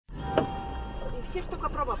все ж только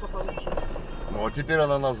права получат. Ну, а теперь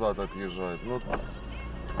она назад отъезжает. Ну,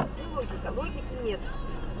 Ну, логики нет.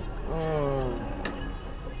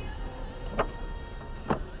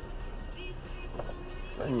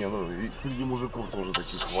 Да не, ну и среди мужиков тоже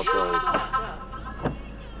таких хватает. Да.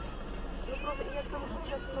 Ну, просто я к тому, что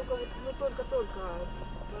сейчас много, вот мы только-только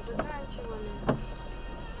заканчивали,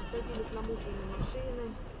 садились на мужьины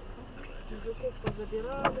машины, мужиков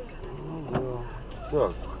позабирали. Ну да.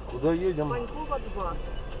 Так, куда едем? Панькова 2.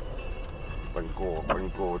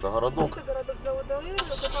 Панькова, это городок? Это городок завода Р, это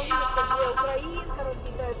улица, где Украинка,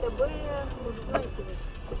 разбитая ТБ, может, знаете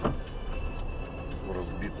вы?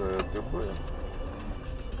 Разбитая ТБ.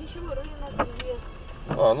 Вещевой рынок, въезд.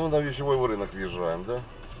 А, ну на вещевой рынок въезжаем, да?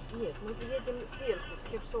 Нет, мы едем сверху,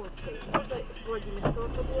 с Херсонской. Можно с Владимирского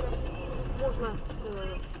собора, можно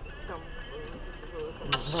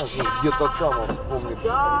Где-то там, вспомнишь.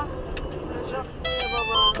 Да,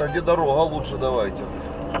 Жахневого. А где дорога лучше, давайте.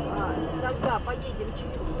 Тогда поедем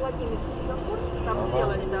через Владимирский собор, там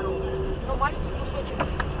сделали дорогу, но маленький кусочек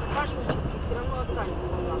Пашнический все равно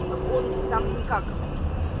останется у нас. Он там никак,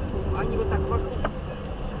 они вот так вокруг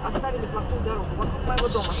оставили плохую дорогу, вокруг моего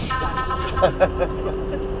дома специально.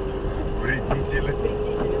 Вредители.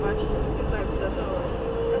 Вредители вообще, не знаю, куда дорога.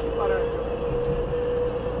 Скажи по радио.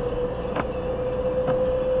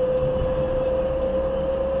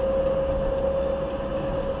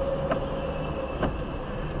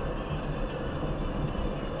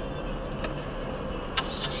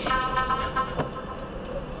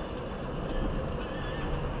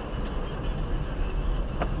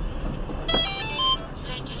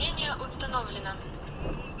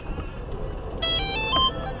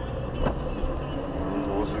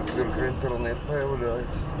 Интернет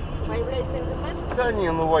появляется. Появляется интернет? Да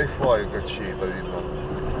не, ну Wi-Fi как чей-то видно.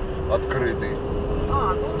 Открытый.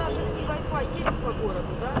 А, ну у нас же Wi-Fi есть по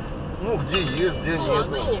городу, да? Ну где есть, где нет.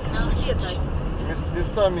 Где-то.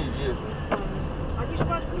 Местами есть. Они же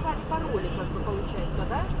пооткрывали пароли, как бы получается,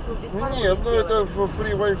 да? Ну, без пароля нет, ну это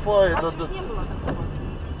free Wi-Fi. А это... не было такого?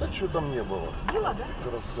 Да что там не было? Было, да?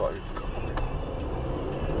 Красавец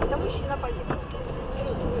какой. Это мужчина поехал.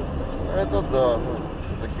 Это да, ну,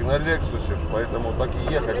 все-таки на Лексусе, поэтому так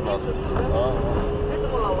и ехать надо. Да? Это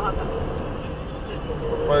было ладно.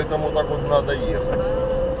 Поэтому так вот надо ехать.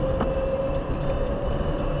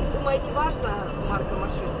 Думаете, важно марка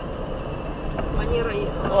машины? С манерой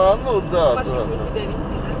ну да, по жизни себя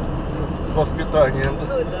вести, да? С воспитанием. Ну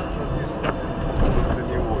да. Это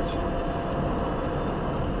не